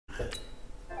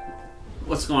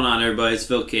What's going on, everybody? It's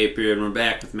Phil Cape here, and we're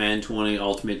back with Madden 20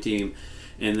 Ultimate Team.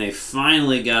 And they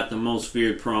finally got the most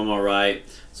feared promo right,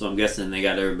 so I'm guessing they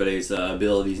got everybody's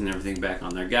abilities and everything back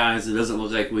on their guys. It doesn't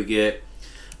look like we get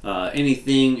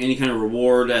anything, any kind of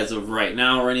reward as of right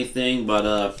now or anything,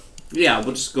 but yeah,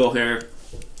 we'll just go here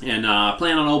and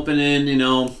plan on opening,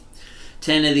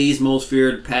 10 of these most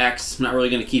feared packs. I'm not really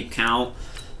going to keep count,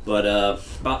 but I'm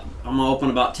going to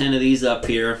open about 10 of these up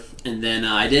here. And then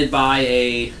I did buy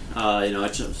a,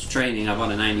 it's training. I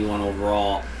bought a 91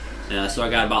 overall. So I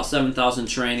got about 7,000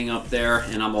 training up there,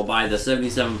 and I'm going to buy the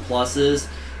 77 pluses.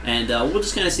 And we'll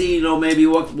just kind of see, maybe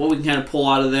what we can kind of pull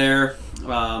out of there,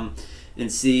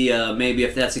 and see maybe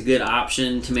if that's a good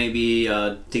option to maybe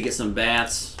to get some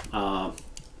bats and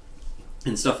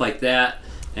stuff like that.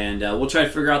 And we'll try to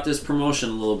figure out this promotion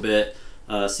a little bit.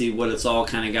 See what it's all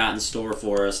kind of got in store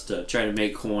for us to try to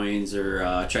make coins or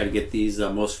try to get these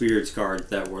most feared cards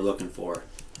that we're looking for.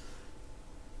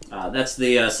 That's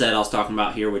the set I was talking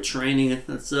about here with training.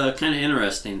 That's kind of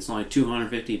interesting. It's only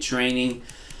 250 training,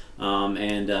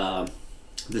 and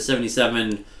the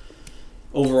 77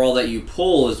 overall that you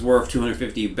pull is worth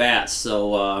 250 bats.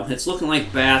 So it's looking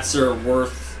like bats are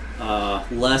worth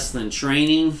less than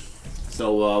training.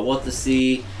 So we'll have to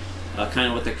see kind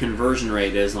of what the conversion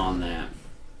rate is on that.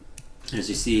 As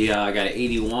you see, I got an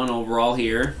 81 overall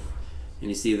here, and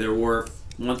you see they're worth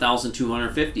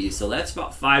 1,250. So that's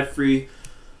about 5 free.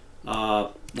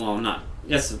 Well, not.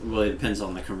 Yes, it really depends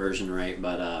on the conversion rate,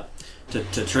 but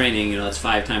to training, that's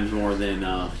 5 times more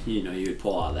than you would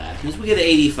pull out of that. As we get an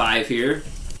 85 here,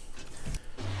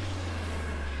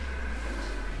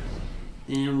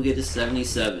 and we get a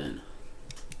 77.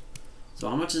 So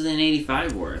how much is an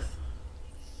 85 worth?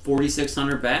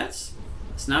 4,600 bats.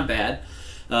 It's not bad.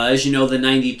 As you know, the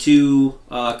 92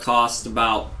 cost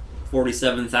about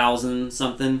 47,000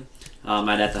 something.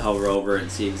 I'd have to hover over it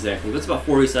and see exactly, but it's about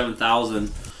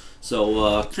 47,000.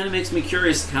 So kind of makes me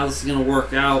curious how this is going to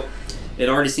work out. It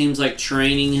already seems like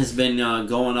training has been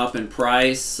going up in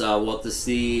price. We'll have to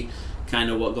see kind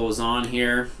of what goes on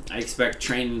here. I expect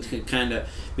training to kind of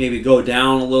maybe go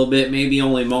down a little bit, maybe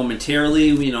only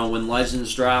momentarily, when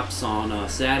Legends drops on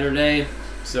Saturday.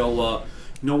 So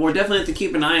we're definitely have to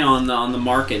keep an eye on the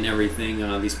market and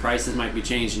everything. These prices might be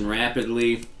changing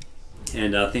rapidly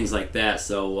and things like that.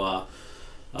 So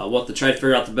we'll have to try to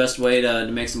figure out the best way to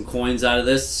make some coins out of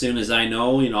this. As soon as I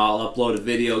know, I'll upload a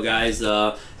video, guys.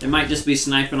 It might just be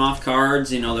sniping off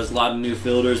cards. There's a lot of new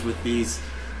filters with these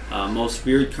most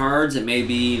feared cards. It may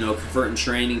be, converting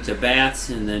training to bats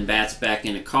and then bats back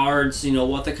into cards.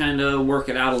 We'll have to kind of work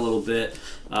it out a little bit.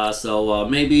 So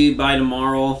maybe by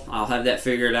tomorrow I'll have that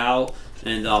figured out,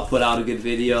 and I'll put out a good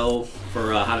video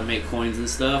for how to make coins and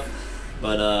stuff.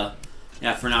 But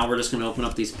yeah, for now we're just going to open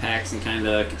up these packs and kind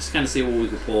of see what we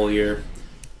can pull here.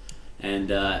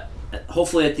 And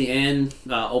hopefully at the end,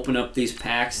 open up these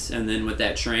packs, and then with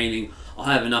that training, I'll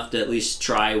have enough to at least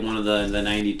try one of the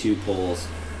 92 pulls.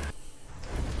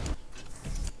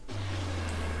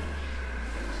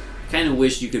 Kind of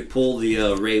wish you could pull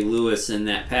the Ray Lewis in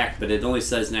that pack, but it only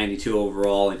says 92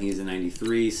 overall, and he's a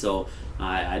 93, so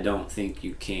I don't think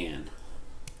you can.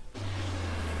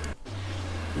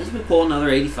 Let's pull another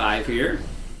 85 here.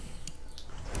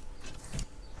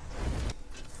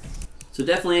 So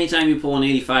definitely anytime you pull an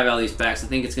 85 out of these packs, I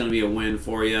think it's going to be a win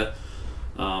for you.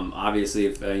 Obviously,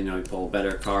 if you pull a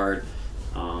better card,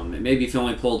 and maybe if you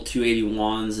only pulled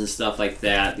 281s and stuff like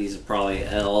that, these are probably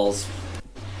L's.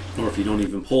 Or if you don't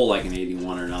even pull like an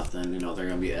 81 or nothing, they're going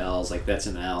to be L's. Like that's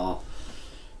an L.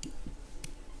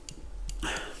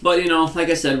 But like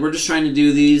I said, we're just trying to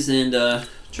do these and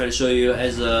try to show you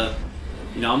as a.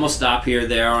 I'm going to stop here,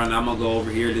 there, and I'm going to go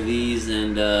over here to these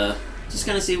and just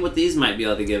kind of see what these might be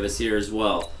able to give us here as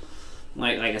well.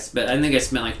 Like I think I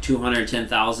spent like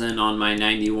 210,000 on my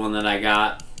 91 that I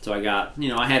got. So I got,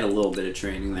 I had a little bit of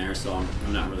training there, so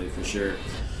I'm not really for sure.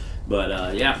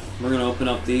 But yeah, we're going to open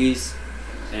up these,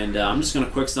 and I'm just going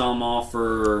to quick sell them all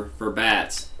for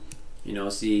bats.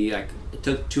 See, I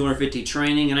took 250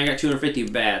 training and I got 250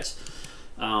 bats.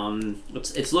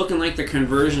 It's looking like the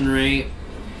conversion rate,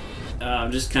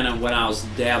 just kind of when I was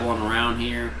dabbling around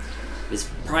here, is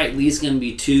probably at least going to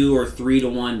be 2 or 3 to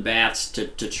 1 bats to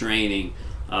training.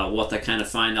 We'll have to kind of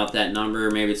find out that number.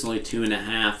 Maybe it's only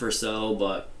 2.5 or so,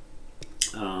 but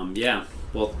yeah,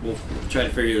 we'll try to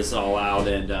figure this all out.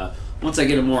 And once I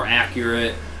get a more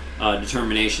accurate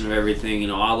determination of everything,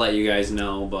 I'll let you guys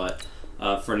know. But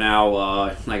for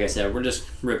now, like I said, we're just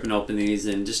ripping open these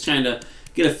and just trying to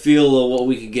get a feel of what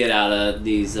we could get out of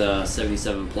these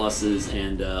 77 pluses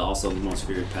and also the most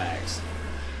feared packs.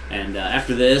 And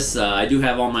after this, I do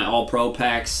have all my All-Pro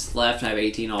packs left. I have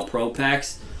 18 All-Pro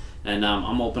packs, and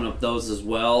I'm opening up those as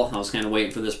well. I was kind of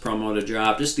waiting for this promo to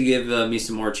drop just to give me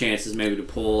some more chances maybe to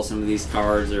pull some of these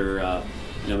cards, or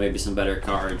maybe some better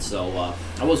cards. So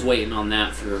I was waiting on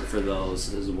that for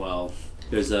those as well,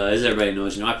 because as everybody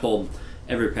knows, I pulled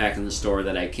every pack in the store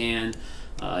that I can.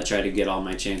 I try to get all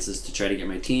my chances to try to get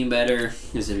my team better.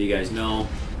 As if you guys know,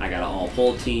 I got an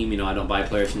all-pull team. I don't buy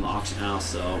players from the auction house,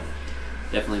 so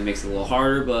definitely makes it a little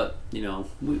harder. But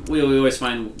we always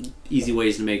find easy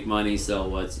ways to make money,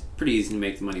 so it's pretty easy to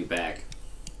make the money back.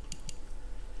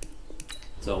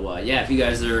 So yeah, if you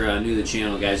guys are new to the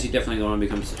channel, guys, you definitely want to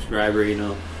become a subscriber.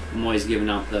 I'm always giving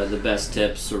out the best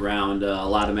tips around. A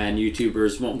lot of Madden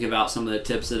YouTubers won't give out some of the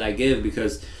tips that I give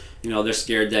because they're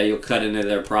scared that you'll cut into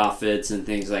their profits and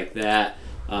things like that.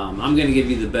 I'm going to give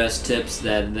you the best tips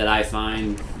that I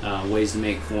find, ways to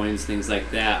make coins, things like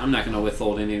that. I'm not going to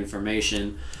withhold any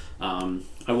information. I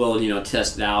will,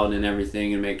 test it out and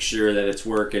everything and make sure that it's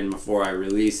working before I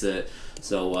release it.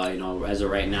 So, as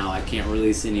of right now, I can't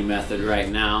release any method right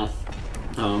now.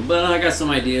 But I got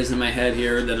some ideas in my head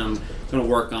here that I'm going to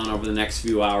work on over the next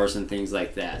few hours and things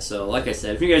like that. So, like I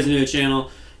said, if you guys are new to the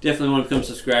channel, definitely want to become a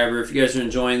subscriber. If you guys are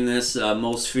enjoying this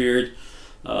most feared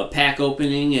pack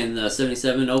opening and the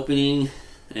 77 opening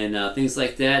and things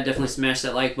like that, definitely smash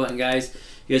that like button, guys.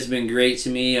 You guys have been great to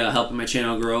me, helping my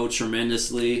channel grow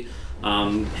tremendously.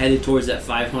 Headed towards that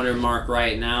 500 mark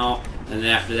right now, and then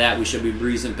after that we should be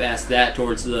breezing past that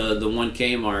towards the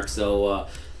 1K mark. So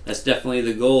that's definitely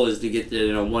the goal, is to get to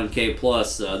 1K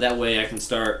plus. That way I can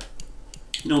start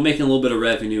making a little bit of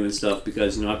revenue and stuff,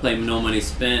 because I play no money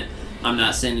spent. I'm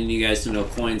not sending you guys to no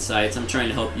coin sites. I'm trying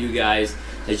to help you guys,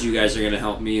 as you guys are going to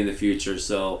help me in the future.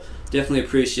 So definitely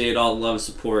appreciate all the love and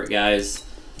support, guys.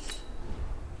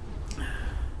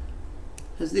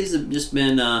 Because these have just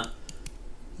been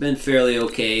fairly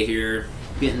okay here.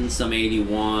 Getting some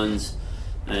 81s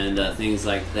and things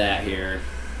like that here.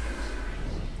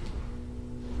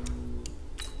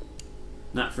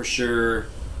 Not for sure.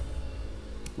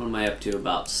 What am I up to?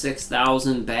 About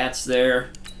 6,000 bats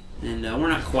there. And we're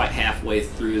not quite halfway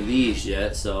through these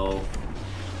yet, so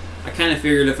I kind of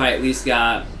figured if I at least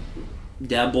got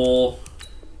double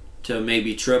to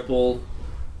maybe triple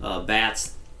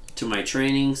bats to my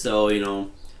training, so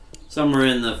somewhere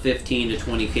in the 15 to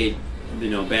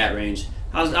 20K bat range,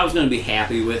 I was going to be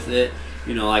happy with it.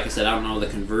 Like I said, I don't know the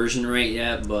conversion rate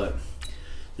yet, but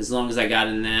as long as I got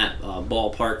in that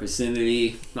ballpark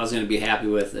vicinity, I was going to be happy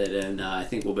with it, and I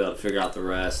think we'll be able to figure out the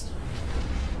rest.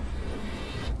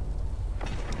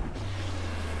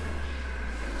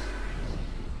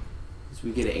 We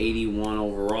get an 81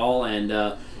 overall,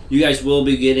 and you guys will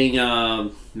be getting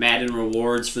Madden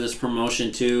rewards for this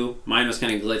promotion too. Mine was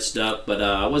kind of glitched up, but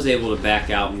I was able to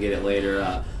back out and get it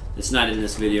later. It's not in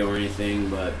this video or anything,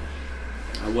 but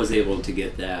I was able to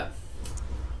get that.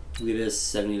 Look at this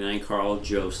 79 Carl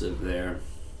Joseph there.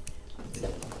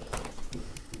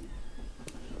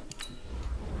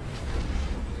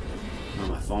 Oh,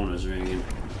 my phone is ringing.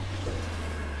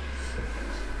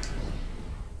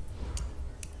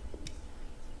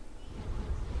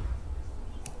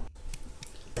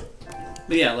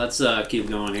 But yeah, let's keep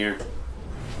going here.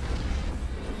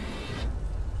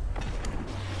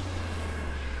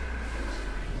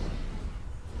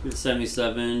 Good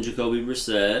 77, Jacoby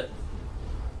Brissett.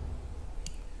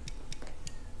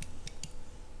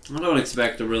 I don't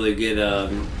expect to really get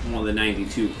one of the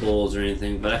 92 pulls or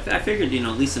anything, but I figured,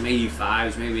 at least some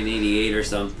 85s, maybe an 88 or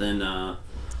something.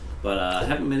 But I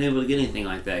haven't been able to get anything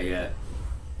like that yet.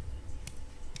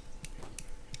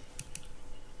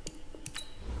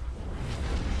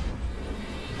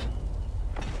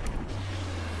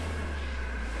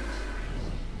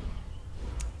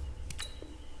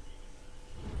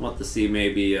 Want to see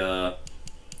maybe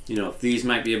if these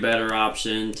might be a better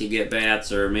option to get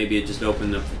bats, or maybe it just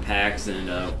opened up the packs and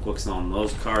looks on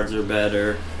those cards are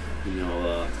better.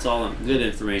 It's all good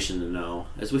information to know.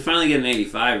 As we finally get an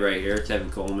 85 right here,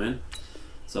 Tevin Coleman,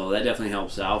 so that definitely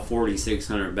helps out.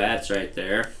 4,600 bats right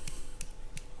there.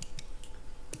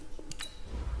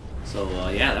 So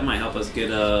yeah, that might help us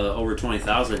get over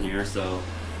 20,000 here. So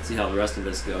let's see how the rest of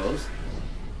this goes.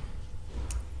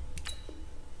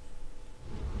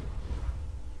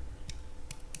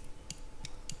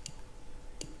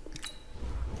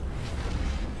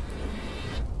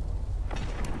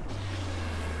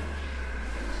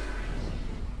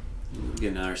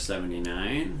 Get another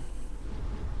 79.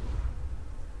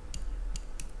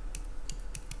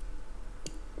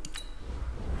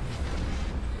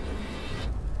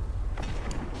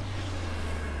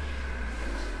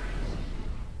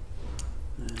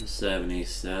 And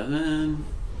 77.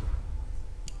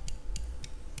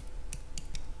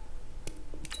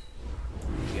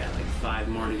 5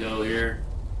 more to go here.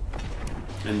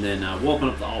 And then we'll open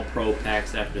up the All Pro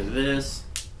packs after this.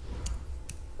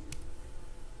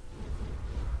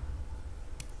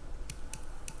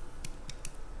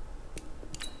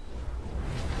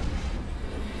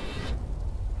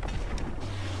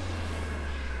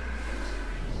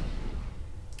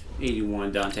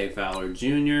 '81 Dante Fowler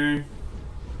Jr.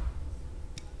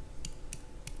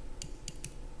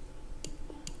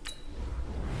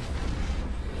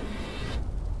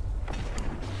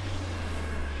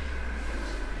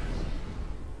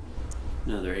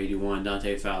 Another 81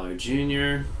 Dante Fowler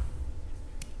Jr.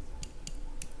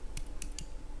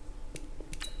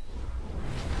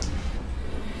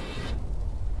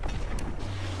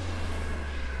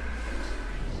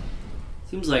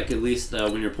 Seems like at least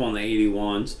when you're pulling the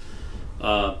 81s,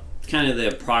 kind of the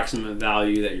approximate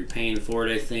value that you're paying for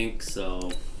it, I think.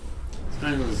 So it's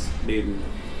kind of maybe,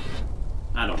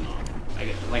 I don't know.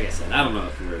 Like I said, I don't know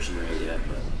the conversion rate yet,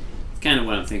 but it's kind of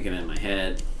what I'm thinking in my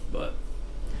head. But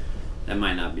that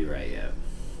might not be right yet.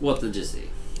 We'll have to just see.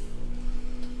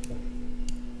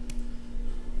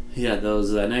 Yeah,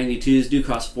 those 92s do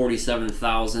cost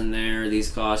 47,000 there.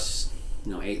 These cost,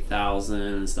 8,000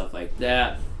 and stuff like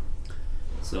that.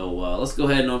 So let's go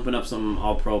ahead and open up some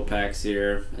All Pro packs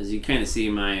here. As you kind of see,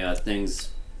 my things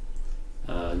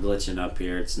glitching up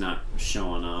here. It's not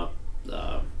showing up.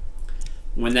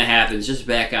 When that happens, just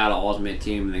back out of Ultimate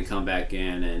Team and then come back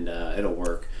in, and it'll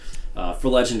work. For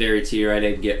Legendary tier, I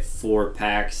did get 4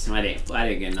 packs. I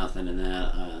didn't get nothing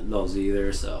in those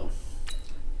either. So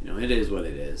it is what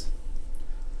it is.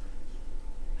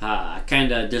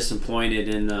 Kind of disappointed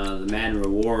in the Madden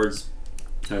rewards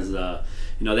because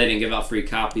they didn't give out free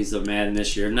copies of Madden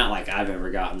this year. Not like I've ever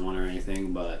gotten one or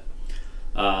anything, but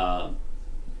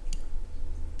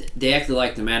they acted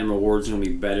like the Madden rewards are gonna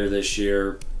be better this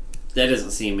year. That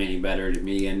doesn't seem any better to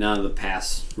me, and none of the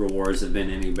past rewards have been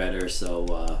any better.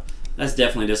 So that's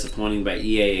definitely disappointing by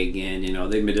EA again.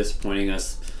 They've been disappointing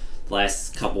us the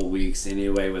last couple weeks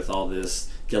anyway with all this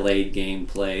delayed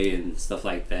gameplay and stuff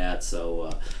like that.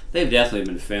 So they've definitely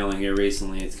been failing here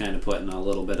recently. It's kind of putting a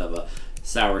little bit of a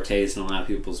sour taste in a lot of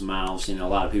people's mouths. A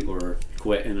lot of people are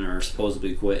quitting or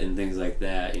supposedly quitting, things like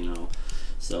that.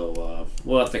 So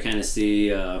we'll have to kind of see.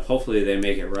 Hopefully they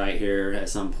make it right here at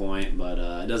some point, but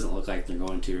it doesn't look like they're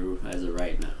going to as of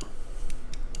right now.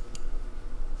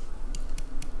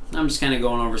 I'm just kind of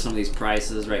going over some of these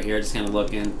prices right here, just kind of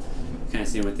looking, kind of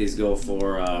seeing what these go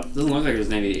for. Doesn't look like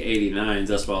there's any 89s.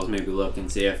 That's why I was maybe looking,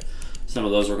 see if some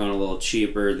of those were going a little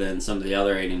cheaper than some of the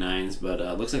other 89s, but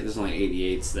looks like there's only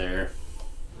 88s there.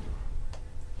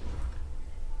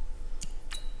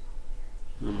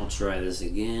 And we'll try this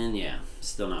again. Yeah,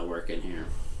 still not working here.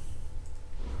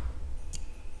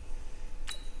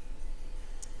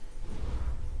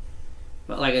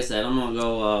 But like I said, I'm going to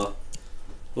go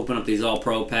open up these All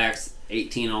Pro packs,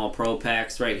 18 All Pro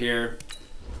packs right here.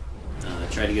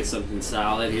 Try to get something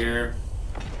solid here.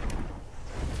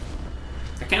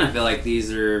 I kind of feel like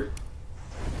these are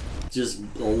just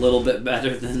a little bit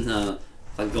better than the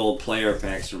gold player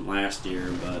packs from last year,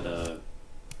 but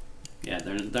yeah,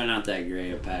 they're not that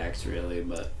great of packs really.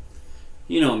 But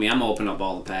me, I'm gonna open up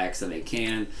all the packs that I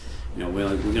can. We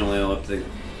can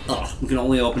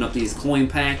only open up these coin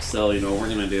packs, so we're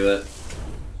gonna do it.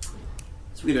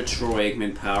 So we get a Troy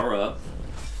Aikman power up,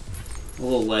 a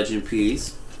little legend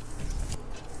piece.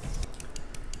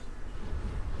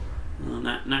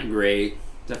 Not great.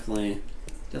 Definitely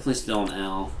still an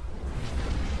L.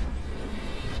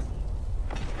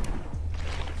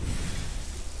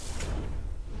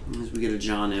 As we get a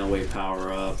John Elway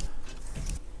power up.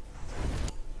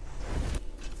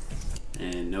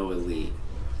 And no elite.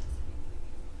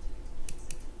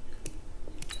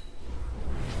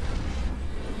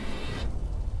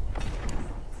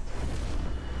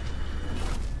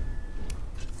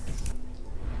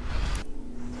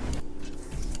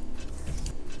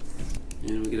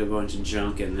 And we get a bunch of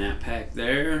junk in that pack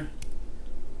there.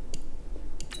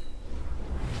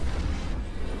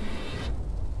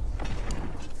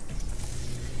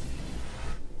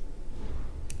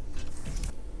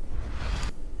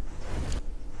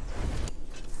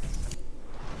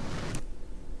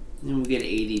 And we get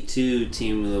 82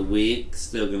 Team of the Week,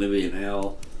 still going to be an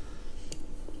L.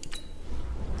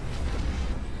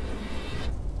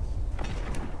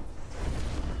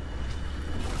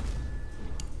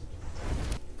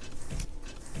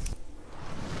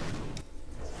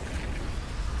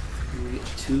 We get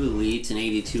 2 Elites, an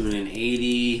 82 and an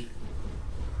 80.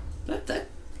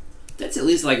 That's at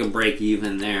least like a break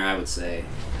even there, I would say.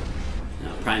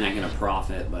 Probably not going to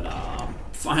profit, but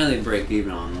finally break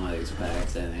even on one of these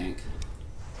packs, I think.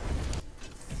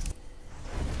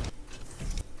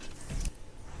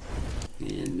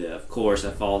 of course,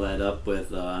 I follow that up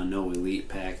with no elite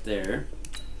pack there.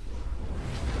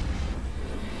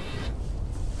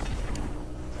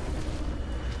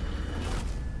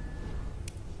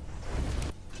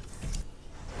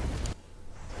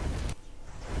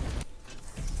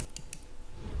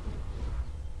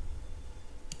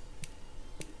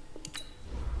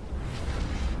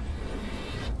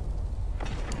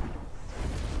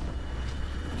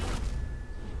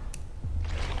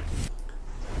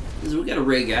 We got a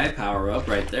Ray Guy power up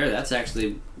right there. That's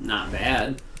actually not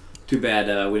bad. Too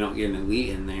bad we don't get an elite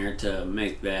in there to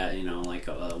make that, you know, like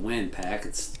a win pack.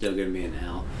 It's still going to be an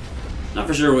L. Not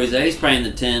for sure where he's at. He's probably in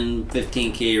the 10,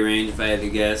 15K range if I had to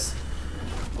guess.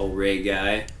 Old Ray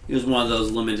Guy. He was one of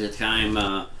those limited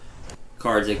time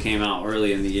cards that came out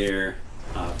early in the year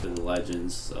for the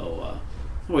Legends. So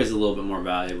always a little bit more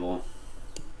valuable.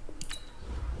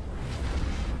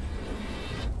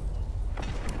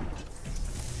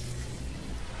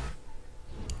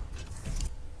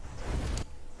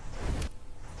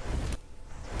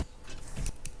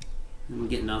 We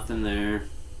get nothing there.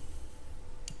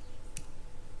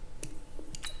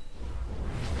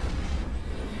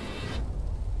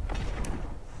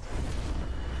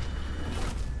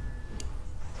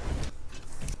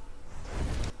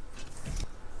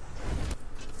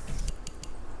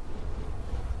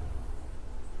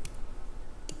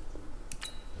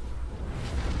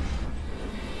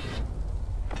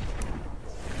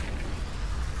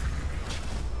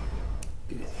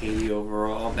 Get 80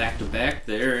 overall, back to back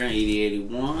there,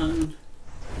 80-81.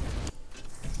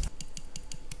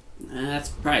 That's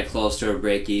probably close to a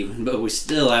break even, but we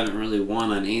still haven't really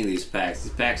won on any of these packs.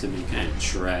 These packs have been kind of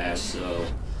trash, so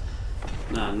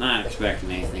not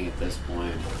expecting anything at this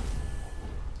point.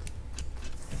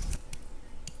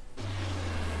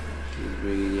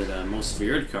 We get a most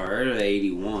feared card at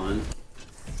 81.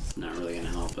 It's not really going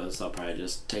to help us. I'll probably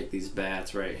just take these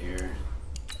bats right here.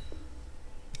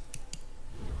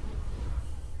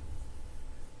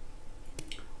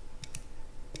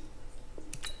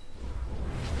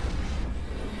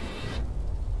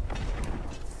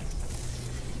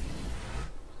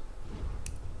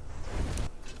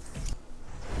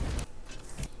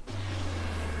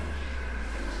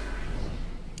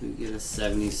 We get a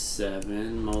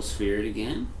 77, most feared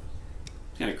again.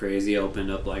 Kind of crazy. I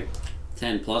opened up like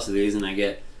 10 plus of these and I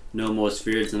get no most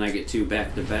feared and I get 2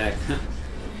 back to back.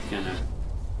 It's kind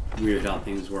of weird how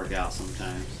things work out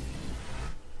sometimes.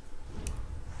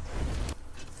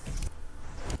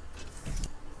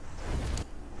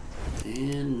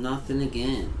 And nothing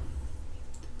again.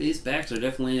 These packs are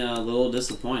definitely a little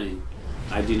disappointing.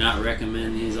 I do not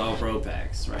recommend these all-pro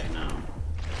packs right now.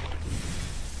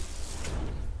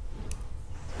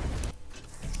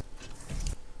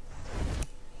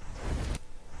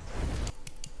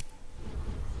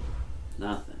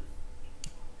 Nothing.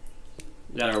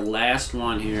 We got our last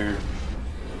one here.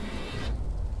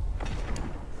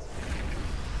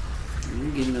 We're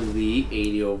getting the elite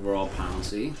 80 overall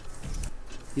Pouncy.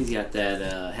 He's got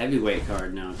that heavyweight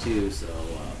card now too. So,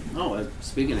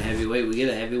 speaking of heavyweight, we get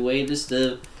a heavyweight, just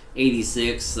a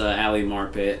 86 Ali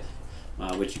Marpet,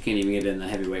 which you can't even get in the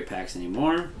heavyweight packs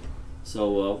anymore.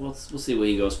 So we'll see what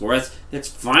he goes for. That's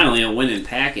finally a winning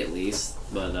pack at least,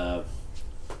 but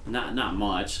not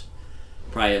much.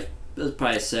 Probably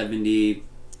a 70,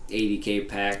 80K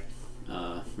pack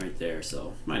right there,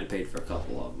 so might have paid for a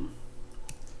couple of them.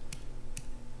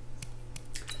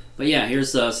 But yeah,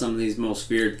 here's some of these most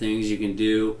feared things you can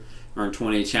do. Earn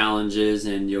 20 challenges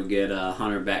and you'll get a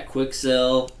 100 back quick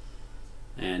sell,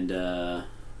 and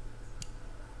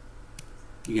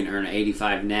you can earn an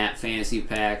 85 nat fantasy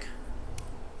pack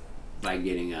by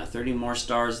getting 30 more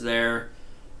stars there.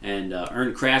 And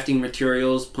earn crafting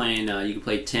materials. You can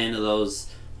play 10 of those.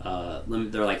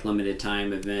 They're like limited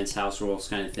time events, house rules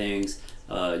kind of things.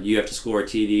 You have to score a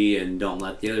TD and don't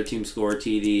let the other team score a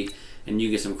TD. And you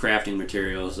get some crafting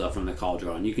materials from the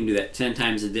cauldron. You can do that 10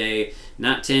 times a day.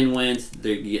 Not 10 wins.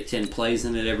 You get 10 plays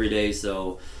in it every day.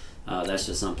 So that's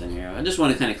just something here. I just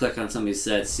want to kind of click on some of these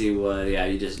sets, see what. Yeah,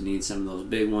 you just need some of those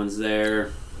big ones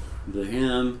there. Do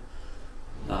him.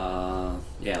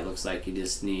 Yeah, it looks like you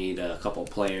just need a couple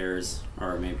players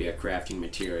or maybe a crafting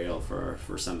material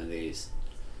for some of these.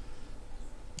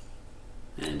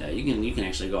 And you can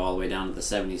actually go all the way down to the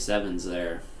 77s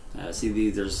there.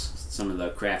 See, there's some of the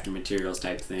crafting materials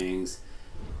type things.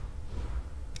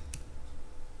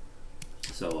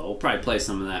 So we'll probably play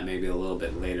some of that maybe a little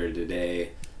bit later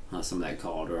today. Some of that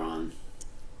cauldron.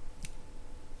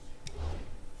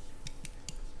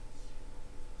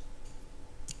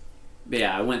 But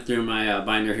yeah, I went through my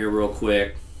binder here real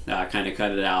quick, kind of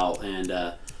cut it out, and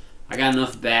I got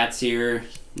enough bats here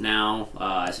now.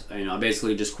 You know, I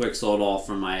basically just quick sold all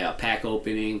from my pack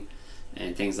opening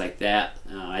and things like that.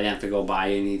 I didn't have to go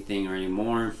buy anything or any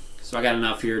more. So I got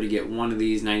enough here to get one of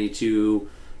these 92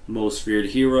 most feared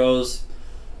heroes.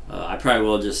 I probably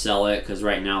will just sell it because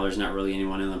right now there's not really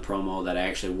anyone in the promo that I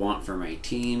actually want for my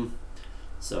team.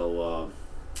 So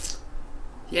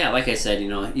yeah, like I said, you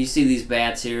know, you see these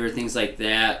bats here, things like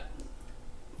that.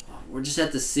 We'll just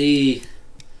have to see.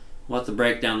 We'll have to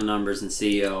break down the numbers and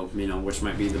see, you know, which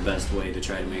might be the best way to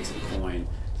try to make some coin.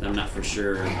 I'm not for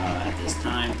sure at this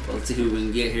time. But let's see who we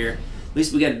can get here. At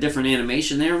least we got a different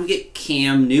animation there. We get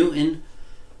Cam Newton.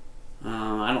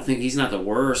 I don't think he's not the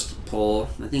worst pull.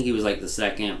 I think he was like the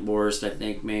second worst, I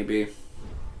think, maybe.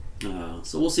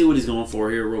 So we'll see what he's going for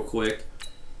here real quick.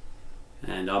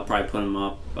 And I'll probably put him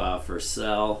up for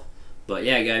sell. But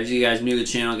yeah, guys, if you guys new to the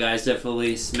channel, guys,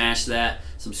 definitely smash that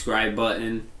subscribe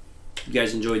button. If you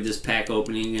guys enjoyed this pack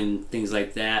opening and things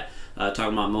like that,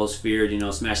 talking about most feared, you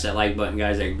know, smash that like button,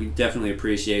 guys. I definitely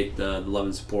appreciate the love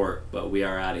and support. But we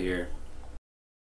are out of here.